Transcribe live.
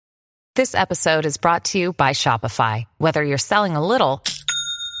This episode is brought to you by Shopify. Whether you're selling a little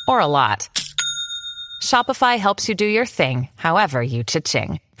or a lot, Shopify helps you do your thing, however you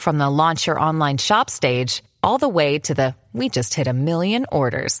cha-ching. From the launch your online shop stage, all the way to the we just hit 1 million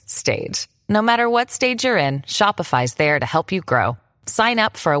orders stage. No matter what stage you're in, Shopify's there to help you grow. Sign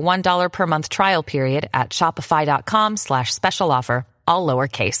up for a $1 per month trial period at shopify.com/special offer, all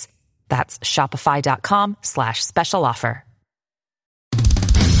lowercase. That's shopify.com/special offer.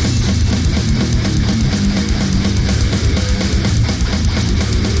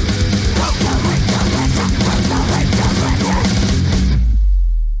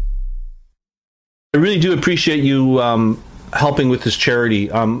 I really do appreciate you helping with this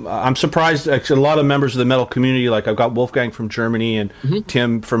charity. I'm surprised. Actually, a lot of members of the metal community, like I've got Wolfgang from Germany and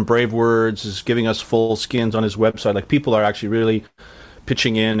Tim from Brave Words is giving us full skins on his website. Like people are actually really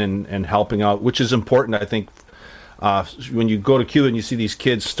pitching in and helping out, which is important. I think when you go to Cuba and you see these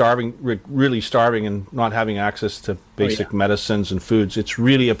kids starving, really starving and not having access to basic medicines and foods, it's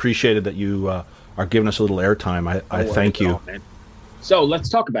really appreciated that you are giving us a little airtime. I thank you. So let's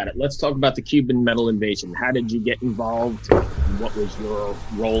talk about it. Let's talk about the Cuban metal invasion. How did you get involved? And what was your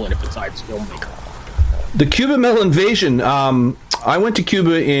role in it besides filmmaker? The Cuban metal invasion. I went to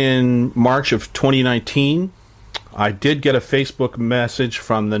Cuba in March of 2019. I did get a Facebook message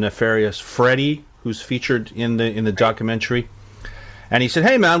from the nefarious Freddie, who's featured in the documentary. And he said,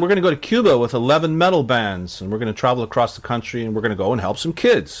 hey, man, we're going to go to Cuba with 11 metal bands, and we're going to travel across the country, and we're going to go and help some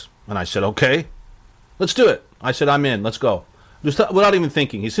kids. And I said, okay, let's do it. I said, I'm in. Let's go. Just without even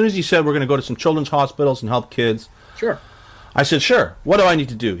thinking. As soon as he said we're going to go to some children's hospitals and help kids. Sure. I said, sure. What do I need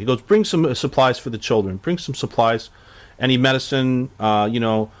to do? He goes, bring some supplies for the children. Bring some supplies, any medicine,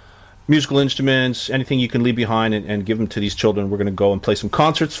 musical instruments, anything you can leave behind and give them to these children. We're going to go and play some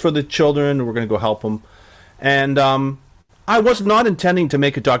concerts for the children. We're going to go help them. And I was not intending to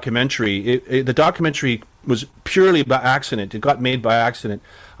make a documentary. The documentary was purely by accident. It got made by accident.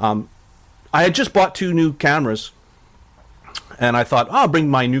 I had just bought 2 new cameras. And I thought, I'll bring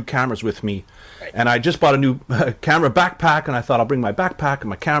my new cameras with me. Right. And I just bought a new camera backpack, and I thought I'll bring my backpack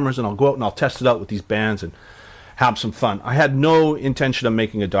and my cameras, and I'll go out and I'll test it out with these bands and have some fun. I had no intention of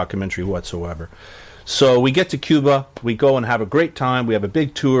making a documentary whatsoever. So we get to Cuba, we go and have a great time. We have a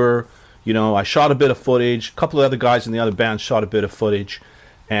big tour. I shot a bit of footage. A couple of other guys in the other bands shot a bit of footage.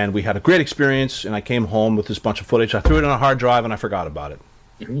 And we had a great experience, and I came home with this bunch of footage. I threw it on a hard drive, and I forgot about it.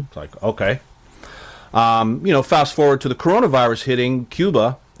 It's like, okay. Fast forward to the coronavirus hitting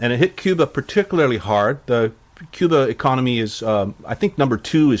Cuba, and it hit Cuba particularly hard. The Cuba economy is, I think, number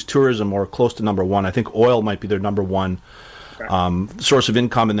 2 is tourism, or close to number 1. I think oil might be their number 1 source of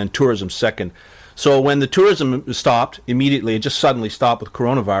income, and then tourism second. So when the tourism stopped immediately, it just suddenly stopped with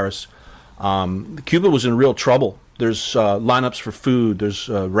coronavirus. Cuba was in real trouble. There's lineups for food. There's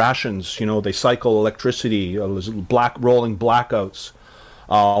rations. They cycle electricity. There's rolling blackouts.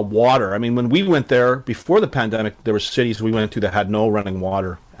 Water. I mean, when we went there before the pandemic, there were cities we went to that had no running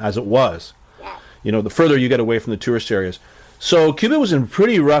water as it was. The further you get away from the tourist areas. So Cuba was in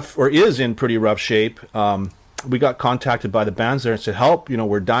pretty rough, or is in pretty rough shape. We got contacted by the bands there and said, help,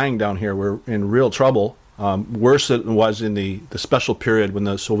 we're dying down here. We're in real trouble. Worse than it was in the special period when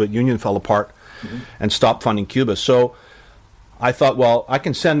the Soviet Union fell apart and stopped funding Cuba. So I thought, well, I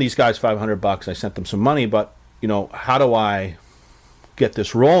can send these guys $500. I sent them some money, but, how do I get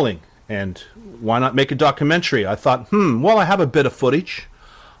this rolling, and why not make a documentary? I thought, well, I have a bit of footage.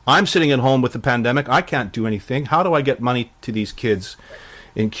 I'm sitting at home with the pandemic. I can't do anything. How do I get money to these kids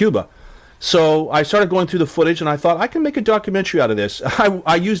in Cuba? So I started going through the footage, and I thought, I can make a documentary out of this.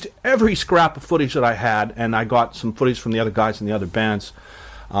 I used every scrap of footage that I had, and I got some footage from the other guys in the other bands.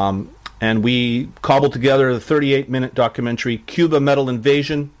 And we cobbled together the 38-minute documentary, Cuba Metal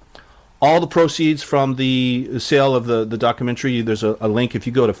Invasion. All the proceeds from the sale of the documentary, there's a link. If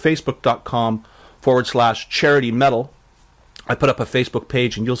you go to facebook.com/charity metal, I put up a Facebook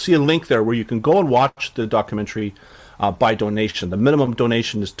page, and you'll see a link there where you can go and watch the documentary by donation. The minimum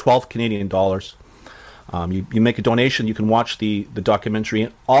donation is $12 Canadian. You make a donation, you can watch the documentary,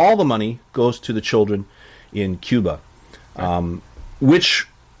 and all the money goes to the children in Cuba, which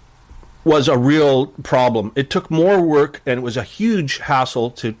was a real problem. It took more work, and it was a huge hassle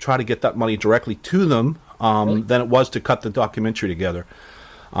to try to get that money directly to them than it was to cut the documentary together.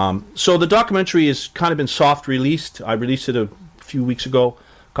 So the documentary has kind of been soft released. I released it a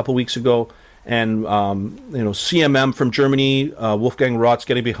couple weeks ago, and CMM from Germany, Wolfgang Roth's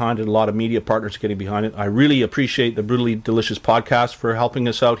getting behind it. A lot of media partners are getting behind it. I really appreciate the Brutally Delicious podcast for helping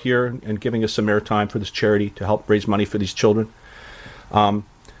us out here and giving us some airtime for this charity to help raise money for these children.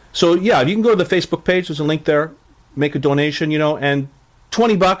 So yeah, you can go to the Facebook page. There's a link there. Make a donation, and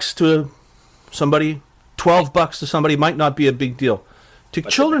 $20 to somebody, $12 to somebody might not be a big deal. To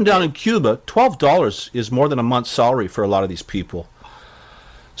children down in Cuba, $12 is more than a month's salary for a lot of these people.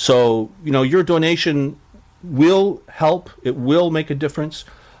 So, your donation will help. It will make a difference.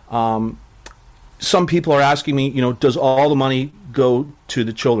 Some people are asking me, does all the money go to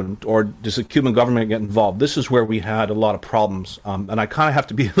the children, or does the Cuban government get involved? This is where we had a lot of problems, and I kind of have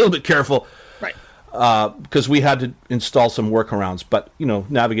to be a little bit careful, right? Because we had to install some workarounds. But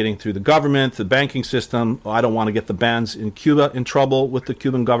navigating through the government, the banking system, I don't want to get the bands in Cuba in trouble with the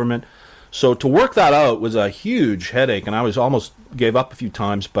Cuban government. So to work that out was a huge headache, and I was almost gave up a few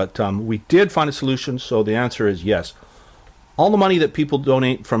times. But we did find a solution. So the answer is yes. All the money that people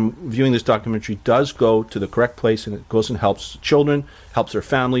donate from viewing this documentary does go to the correct place, and it goes and helps children, helps their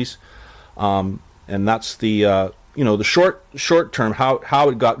families, and that's the the short term how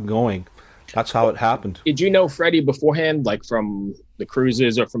it got going. That's how it happened. Did you know Freddie beforehand, like from the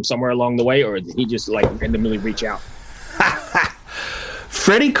cruises or from somewhere along the way, or did he just like randomly reach out?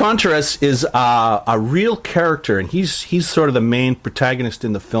 Freddie Contreras is a real character, and he's sort of the main protagonist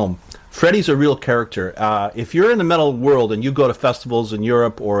in the film. Freddie's a real character. If you're in the metal world and you go to festivals in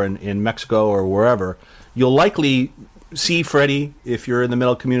Europe or in Mexico or wherever, you'll likely see Freddie. If you're in the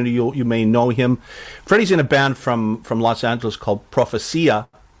metal community, you may know him. Freddie's in a band from Los Angeles called Profecia.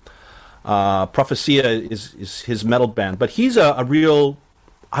 Profecia is his metal band, but he's a real,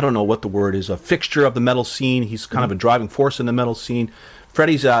 I don't know what the word is, a fixture of the metal scene. He's kind of a driving force in the metal scene.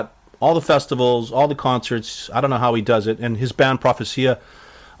 Freddie's at all the festivals, all the concerts. I don't know how he does it. And his band Profecia,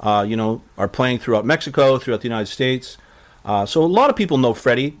 are playing throughout Mexico, throughout the United States. So a lot of people know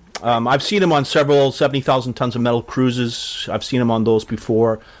Freddie. I've seen him on several 70,000 Tons of Metal cruises. I've seen him on those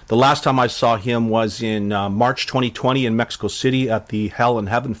before. The last time I saw him was in March 2020 in Mexico City at the Hell and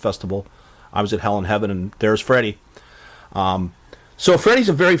Heaven Festival. I was at Hell and Heaven, and there's Freddie. So Freddie's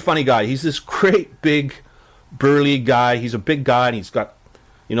a very funny guy. He's this great, big, burly guy. He's a big guy, and he's got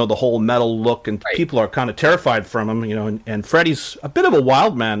the whole metal look, and people are kind of terrified from him, and Freddie's a bit of a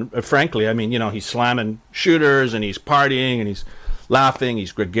wild man, frankly. I mean, he's slamming shooters, and he's partying, and he's laughing,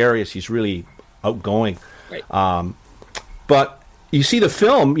 he's gregarious, he's really outgoing. Right. But you see the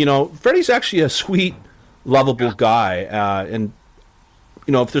film, Freddie's actually a sweet, lovable guy, and,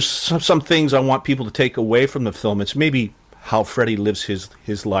 if there's some things I want people to take away from the film, it's maybe how Freddie lives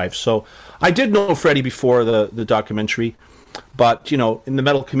his life. So I did know Freddie before the documentary. But in the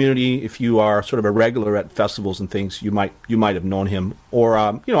metal community, if you are sort of a regular at festivals and things, you might have known him. Or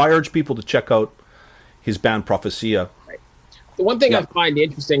I urge people to check out his band Profecia. Right. The one thing I find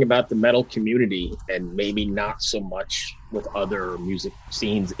interesting about the metal community, and maybe not so much with other music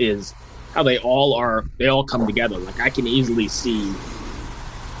scenes, is how they all come together. Like I can easily see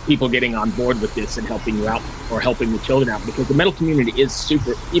people getting on board with this and helping you out or helping the children out, because the metal community is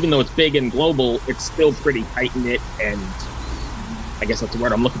super, even though it's big and global, it's still pretty tight knit, and I guess that's the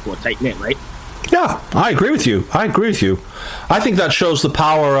word I'm looking for, tight knit, right? Yeah, I agree with you. I think that shows the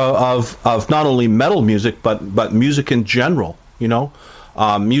power of not only metal music, but music in general.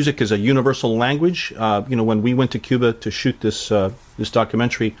 Music is a universal language. When we went to Cuba to shoot this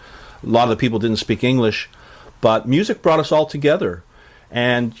documentary, a lot of the people didn't speak English, but music brought us all together.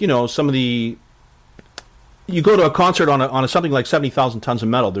 And some of the, you go to a concert on something like 70,000 Tons of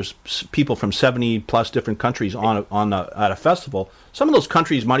Metal. There's people from 70 plus different countries at a festival. Some of those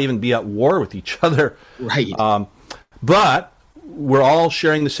countries might even be at war with each other. Right. But we're all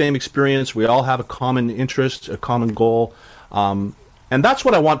sharing the same experience. We all have a common interest, a common goal. And that's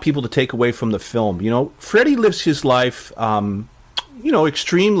what I want people to take away from the film. Freddie lives his life,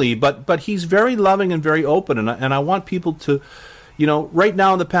 extremely, but he's very loving and very open. And I want people to, right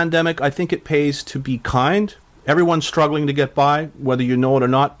now in the pandemic, I think it pays to be kind. Everyone's struggling to get by, whether you know it or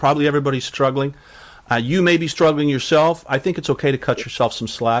not. Probably everybody's struggling. You may be struggling yourself. I think it's okay to cut yourself some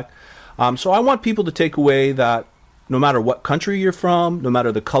slack. So I want people to take away that no matter what country you're from, no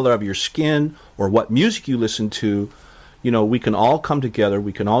matter the color of your skin or what music you listen to, we can all come together.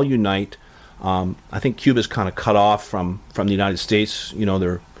 We can all unite. I think Cuba's kind of cut off from the United States.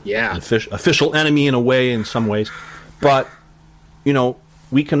 They're an official enemy in a way, in some ways. But you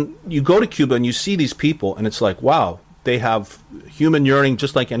go to Cuba and you see these people, and it's like, wow, they have human yearning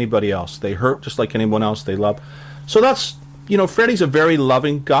just like anybody else. They hurt just like anyone else they love. So that's, Freddie's a very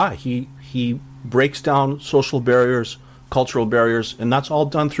loving guy. He breaks down social barriers, cultural barriers, and that's all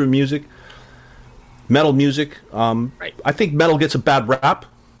done through music, metal music. Right. I think metal gets a bad rap.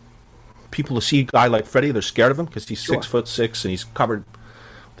 People see a guy like Freddie, they're scared of him because he's 6'6" and he's covered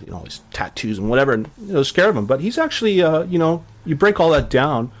his tattoos and whatever, and scared of him. But he's actually, you break all that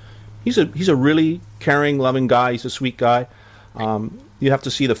down. He's a really caring, loving guy. He's a sweet guy. You have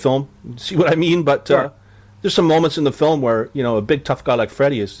to see the film, see what I mean. But Sure. there's some moments in the film where a big tough guy like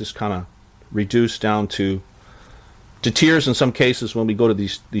Freddie is just kind of reduced down to tears in some cases when we go to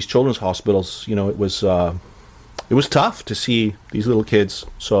these children's hospitals. It was tough to see these little kids.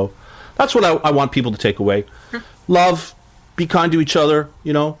 So that's what I want people to take away. Love, be kind to each other,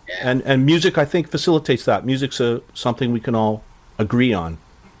 and music, I think, facilitates that. Music's something we can all agree on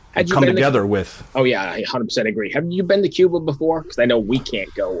and come together with. Oh, yeah, I 100% agree. Have you been to Cuba before? Because I know we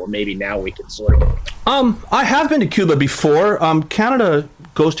can't go, or maybe now we can sort of. I have been to Cuba before. Canada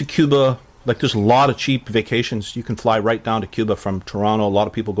goes to Cuba. Like, there's a lot of cheap vacations. You can fly right down to Cuba from Toronto. A lot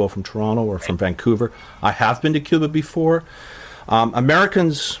of people go from Toronto or from Vancouver. I have been to Cuba before.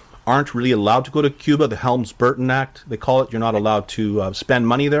 Americans aren't really allowed to go to Cuba. The Helms-Burton Act, they call it. You're not allowed to spend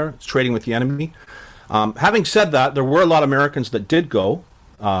money there. It's trading with the enemy. Having said that, there were a lot of Americans that did go.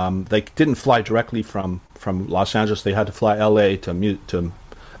 They didn't fly directly from Los Angeles. They had to fly L.A. to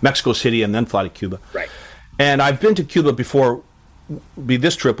Mexico City and then fly to Cuba. Right. And I've been to Cuba before,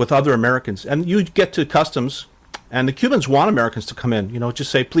 this trip with other Americans, and you get to customs, and the Cubans want Americans to come in.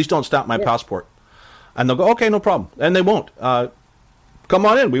 Just say, please don't stamp my passport, and they'll go, okay, no problem, and they won't. Come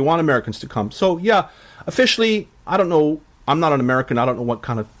on in. We want Americans to come. So yeah, officially, I don't know. I'm not an American. I don't know what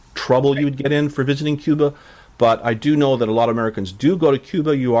kind of trouble you would get in for visiting Cuba, but I do know that a lot of Americans do go to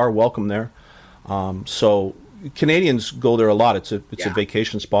Cuba. You are welcome there. So Canadians go there a lot. It's a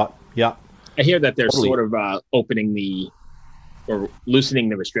vacation spot. Yeah. I hear that they're sort of opening or loosening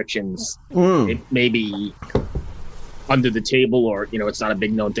the restrictions. It may be under the table, or it's not a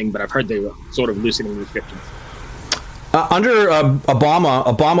big known thing, but I've heard they were sort of loosening restrictions. Under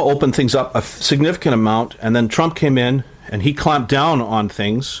Obama opened things up a significant amount, and then Trump came in and he clamped down on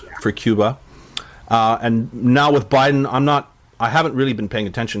things for Cuba. And now with Biden, I haven't really been paying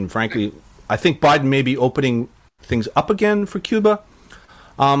attention, frankly. I think Biden may be opening things up again for Cuba.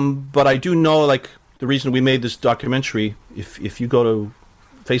 But I do know, like, the reason we made this documentary, if you go to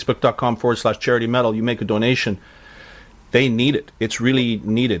facebook.com/charity metal, you make a donation. They need it. It's really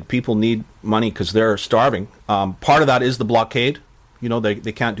needed. People need money because they're starving. Part of that is the blockade.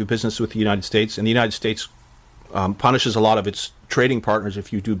 They can't do business with the United States, and the United States punishes a lot of its trading partners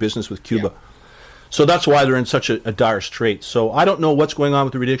if you do business with Cuba. Yeah. So that's why they're in such a dire strait. So I don't know what's going on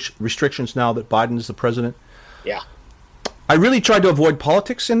with the restrictions now that Biden is the president. Yeah. I really tried to avoid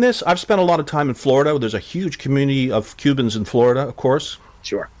politics in this. I've spent a lot of time in Florida. There's a huge community of Cubans in Florida, of course.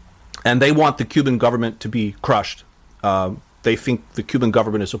 Sure. And they want the Cuban government to be crushed. They think the Cuban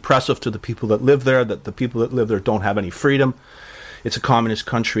government is oppressive to the people that live there, that the people that live there don't have any freedom. It's a communist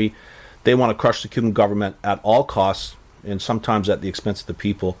country. They want to crush the Cuban government at all costs, and sometimes at the expense of the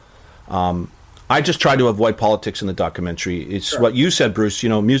people. I just try to avoid politics in the documentary. It's what you said, Bruce.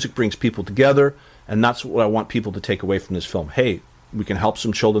 Music brings people together, and that's what I want people to take away from this film. Hey, we can help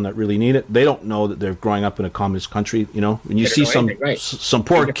some children that really need it. They don't know that they're growing up in a communist country. When you see some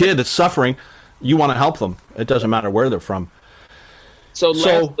poor kid that's suffering, you want to help them. It doesn't matter where they're from. So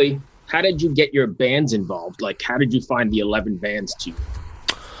lastly, how did you get your bands involved? Like, how did you find the 11 bands to you?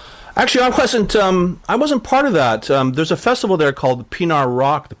 Actually, I wasn't part of that. There's a festival there called the Pinar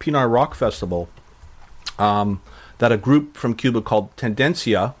Rock Festival, that a group from Cuba called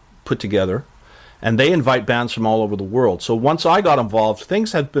Tendencia put together, and they invite bands from all over the world. So once I got involved,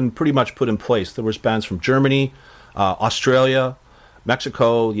 things had been pretty much put in place. There was bands from Germany, Australia,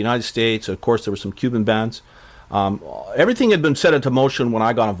 Mexico, the United States. Of course, there were some Cuban bands. Everything had been set into motion when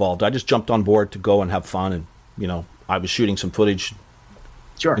I got involved. I just jumped on board to go and have fun, and I was shooting some footage.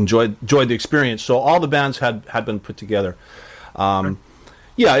 Sure. Enjoyed the experience. So all the bands had been put together.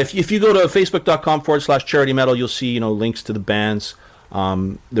 Yeah, if you go to facebook.com/charity metal, you'll see links to the bands.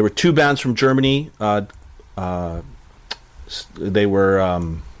 There were 2 bands from Germany. They were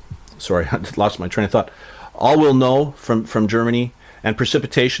sorry, I lost my train of thought. All Will Know from Germany, and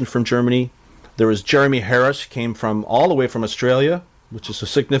Precipitation from Germany. There was Jeremy Harris, came from all the way from Australia, which is a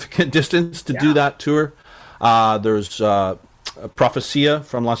significant distance to do that tour. There's Prophecia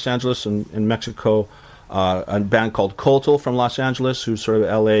from Los Angeles in Mexico, a band called Coltel from Los Angeles, who's sort of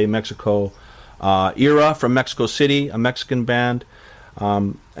LA, Mexico. Era from Mexico City, a Mexican band.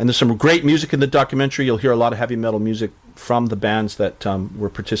 And there's some great music in the documentary. You'll hear a lot of heavy metal music from the bands that were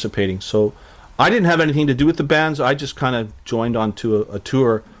participating. So I didn't have anything to do with the bands. I just kind of joined onto a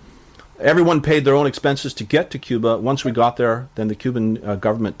tour. Everyone paid their own expenses to get to Cuba. Once we got there, then the Cuban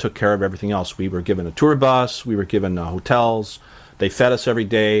government took care of everything else. We were given a tour bus. We were given hotels. They fed us every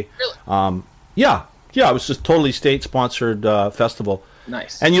day. Really? Yeah. It was just totally state-sponsored festival.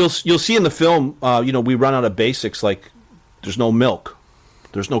 Nice. And you'll see in the film, we run out of basics, like there's no milk,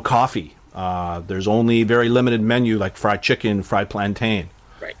 there's no coffee, There's only very limited menu, like fried chicken, fried plantain.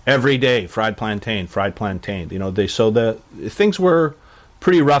 Right. Every day, fried plantain, fried plantain. So the things were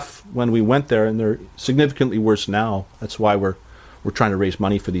pretty rough when we went there, and they're significantly worse now. That's why we're trying to raise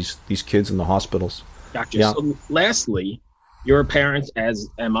money for these kids in the hospitals. Gotcha. Yeah. So lastly, you're a parent, as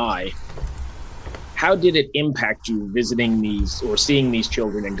am I. How did it impact you visiting these or seeing these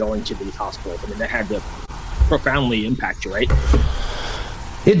children and going to these hospitals? I mean, that had to profoundly impact you, right?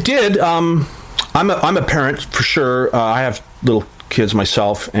 It did. I'm a parent for sure. I have little kids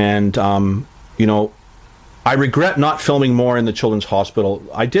myself, and I regret not filming more in the children's hospital.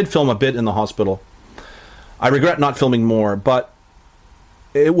 I did film a bit in the hospital. I regret not filming more, but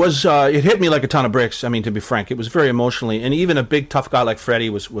it hit me like a ton of bricks. I mean, to be frank, it was very emotionally, and even a big tough guy like Freddie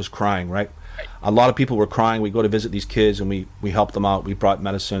was crying. Right, a lot of people were crying. We go to visit these kids, and we helped them out. We brought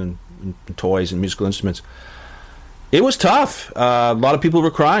medicine and toys and musical instruments. It was tough. A lot of people were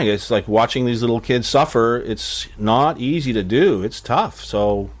crying. It's like watching these little kids suffer. It's not easy to do. It's tough.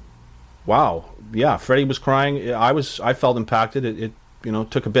 So, wow. Yeah, Freddie was crying. I felt impacted. It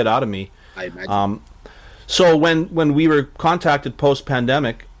took a bit out of me. I imagine. So when we were contacted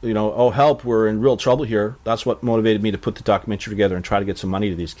post-pandemic, oh help, we're in real trouble here. That's what motivated me to put the documentary together and try to get some money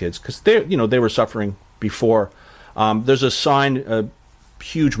to these kids, because they were suffering before. There's a sign, a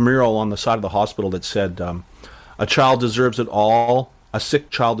huge mural on the side of the hospital that said, "A child deserves it all. A sick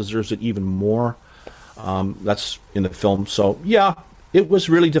child deserves it even more." That's in the film. So yeah, it was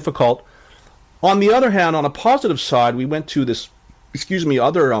really difficult. On the other hand, on a positive side, we went to this,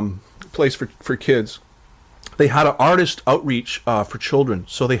 other place for kids. They had an artist outreach for children.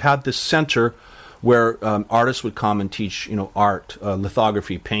 So they had this center where artists would come and teach, art,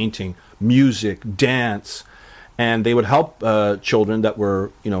 lithography, painting, music, dance, and they would help children that were,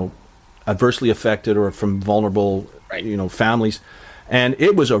 adversely affected or from vulnerable, families. And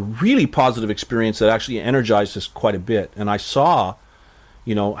it was a really positive experience that actually energized us quite a bit. And I saw,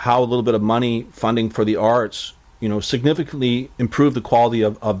 how a little bit of money funding for the arts, significantly improved the quality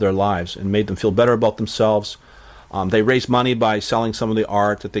of their lives and made them feel better about themselves. They raise money by selling some of the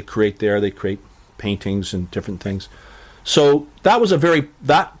art that they create there. They create paintings and different things. So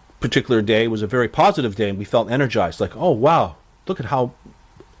that particular day was a very positive day, and we felt energized. Like, oh, wow, look at how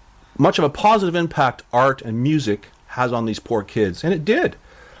much of a positive impact art and music has on these poor kids. And it did.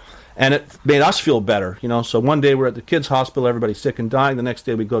 And it made us feel better, So one day we're at the kids' hospital, everybody's sick and dying. The next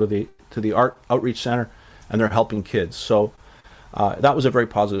day we go to the art outreach center, and they're helping kids. So that was a very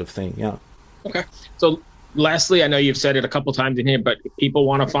positive thing, yeah. Okay. So lastly, I know you've said it a couple times in here, but if people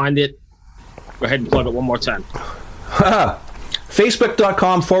want to find it, go ahead and plug it one more time.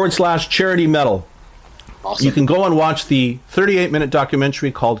 Facebook.com/charity metal. Awesome. You can go and watch the 38-minute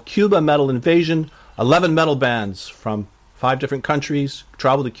documentary called Cuba Metal Invasion. 11 metal bands from 5 different countries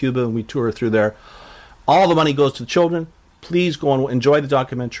travel to Cuba, and we tour through there. All the money goes to the children. Please go and enjoy the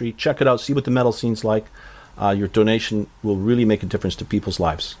documentary. Check it out. See what the metal scene's like. Your donation will really make a difference to people's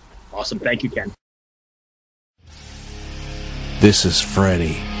lives. Awesome. Thank you, Ken. This is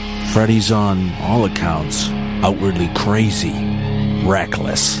Freddie. Freddie's on all accounts outwardly crazy,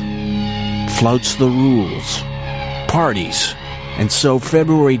 reckless, flouts the rules, parties. And so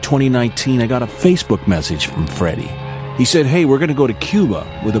February 2019, I got a Facebook message from Freddie. He said, hey, we're going to go to Cuba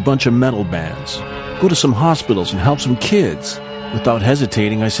with a bunch of metal bands. Go to some hospitals and help some kids. Without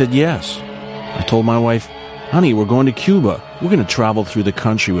hesitating, I said yes. I told my wife, honey, we're going to Cuba. We're going to travel through the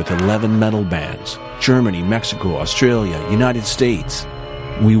country with 11 metal bands. Germany, Mexico, Australia, United States.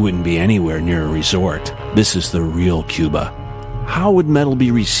 We wouldn't be anywhere near a resort. This is the real Cuba. How would metal be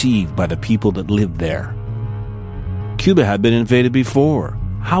received by the people that lived there? Cuba had been invaded before.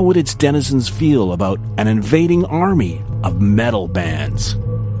 How would its denizens feel about an invading army of metal bands?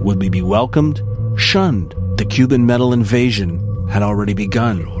 Would we be welcomed? Shunned? The Cuban metal invasion had already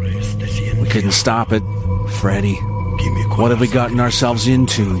begun. We couldn't stop it. Freddie, what have we gotten ourselves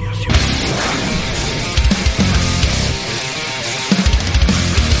into?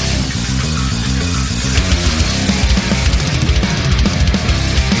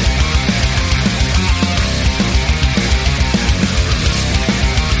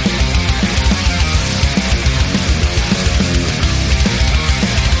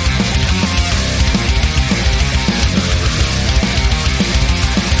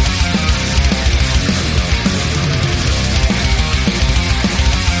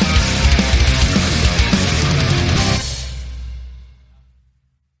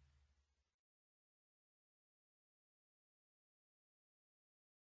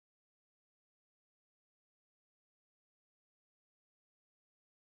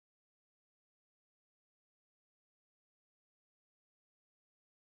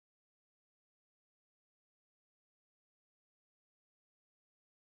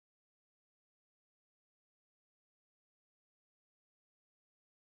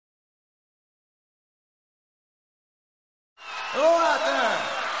 Hello out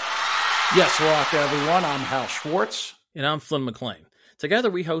there. Yes, hello out there, everyone. I'm Hal Schwartz. And I'm Flynn McLean. Together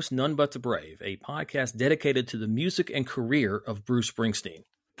we host None But the Brave, a podcast dedicated to the music and career of Bruce Springsteen.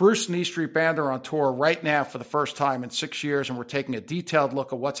 Bruce and E Street Band are on tour right now for the first time in 6 years, and we're taking a detailed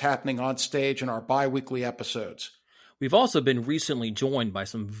look at what's happening on stage in our bi-weekly episodes. We've also been recently joined by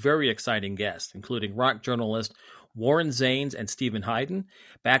some very exciting guests, including rock journalist Warren Zanes and Stephen Hayden,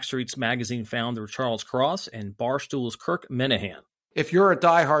 Backstreet's Magazine founder Charles Cross, and Barstool's Kirk Minahan. If you're a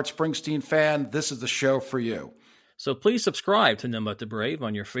diehard Springsteen fan, this is the show for you. So please subscribe to None But the Brave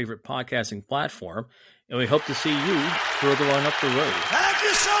on your favorite podcasting platform, and we hope to see you further on up the road. Thank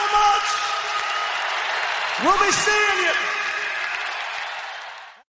you so much. We'll be seeing you.